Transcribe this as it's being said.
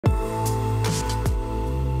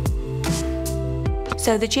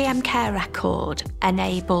So the GM Care Record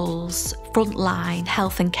enables frontline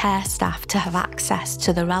health and care staff to have access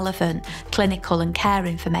to the relevant clinical and care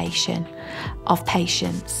information of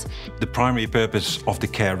patients. The primary purpose of the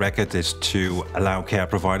care record is to allow care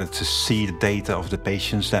providers to see the data of the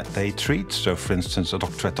patients that they treat. So for instance, a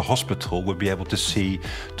doctor at the hospital would be able to see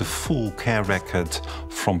the full care record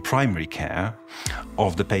from primary care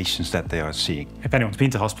of the patients that they are seeing. If anyone's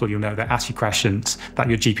been to hospital, you'll know they ask you questions that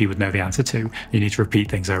your GP would know the answer to. You need to repeat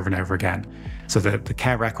things over and over again. So the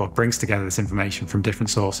care record brings together this information from different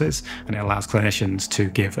sources, and it allows clinicians to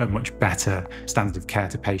give a much better standard of care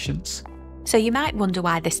to patients. So you might wonder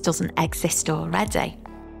why this doesn't exist already.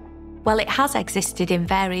 Well, it has existed in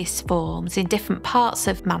various forms in different parts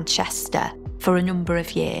of Manchester for a number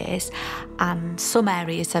of years, and some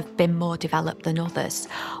areas have been more developed than others.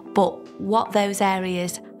 But what those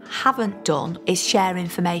areas haven't done is share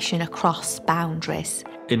information across boundaries.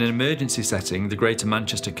 In an emergency setting, the Greater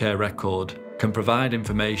Manchester Care Record can provide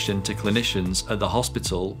information to clinicians at the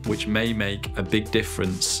hospital which may make a big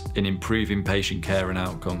difference in improving patient care and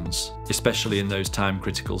outcomes, especially in those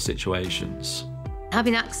time-critical situations.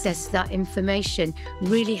 Having access to that information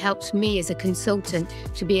really helps me as a consultant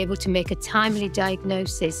to be able to make a timely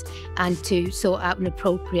diagnosis and to sort out an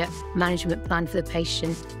appropriate management plan for the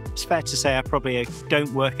patient. It's fair to say I probably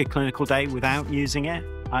don't work a clinical day without using it.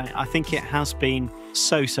 I think it has been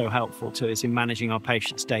so helpful to us in managing our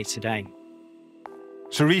patients day to day.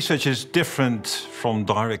 So research is different from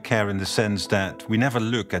direct care in the sense that we never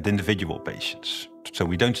look at individual patients. So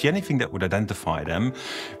we don't see anything that would identify them.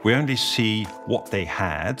 We only see what they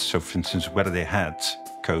had. So for instance, whether they had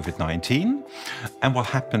COVID-19 and what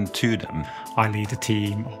happened to them. I lead a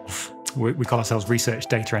team of, we call ourselves research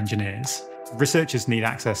data engineers. Researchers need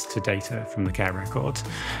access to data from the care record.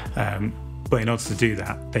 But in order to do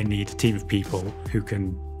that, they need a team of people who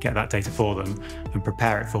can get that data for them and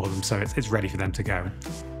prepare it for them so it's ready for them to go.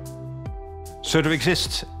 So there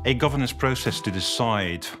exists a governance process to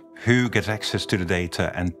decide who gets access to the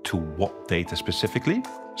data and to what data specifically.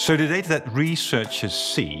 So the data that researchers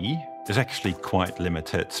see is actually quite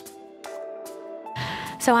limited.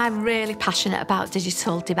 So I'm really passionate about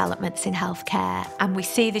digital developments in healthcare, and we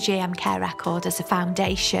see the GM Care Record as a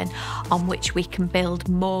foundation on which we can build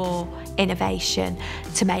more innovation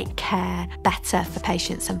to make care better for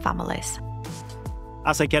patients and families.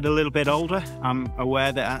 As I get a little bit older, I'm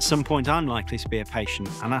aware that at some point I'm likely to be a patient,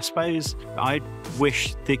 and I suppose I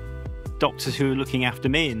wish the doctors who are looking after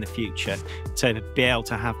me in the future to be able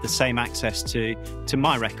to have the same access to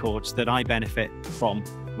my records that I benefit from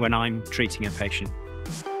when I'm treating a patient.